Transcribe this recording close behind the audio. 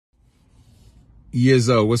Years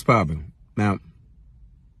old, what's popping? Now,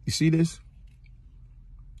 you see this?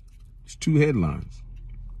 It's two headlines.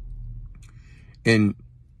 And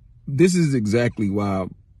this is exactly why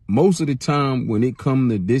most of the time when it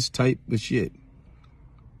comes to this type of shit,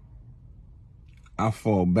 I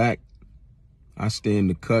fall back, I stay in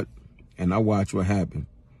the cut, and I watch what happens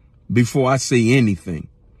before I say anything.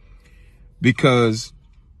 Because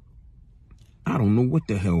I don't know what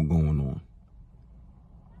the hell going on.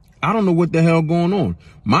 I don't know what the hell going on.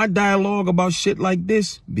 My dialogue about shit like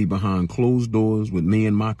this be behind closed doors with me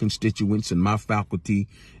and my constituents and my faculty,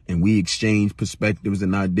 and we exchange perspectives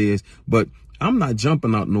and ideas. But I'm not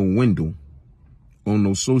jumping out no window on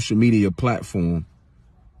no social media platform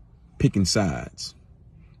picking sides.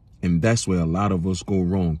 And that's where a lot of us go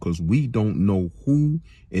wrong, because we don't know who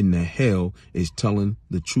in the hell is telling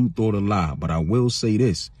the truth or the lie. But I will say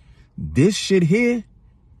this shit here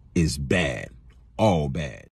is bad, all bad.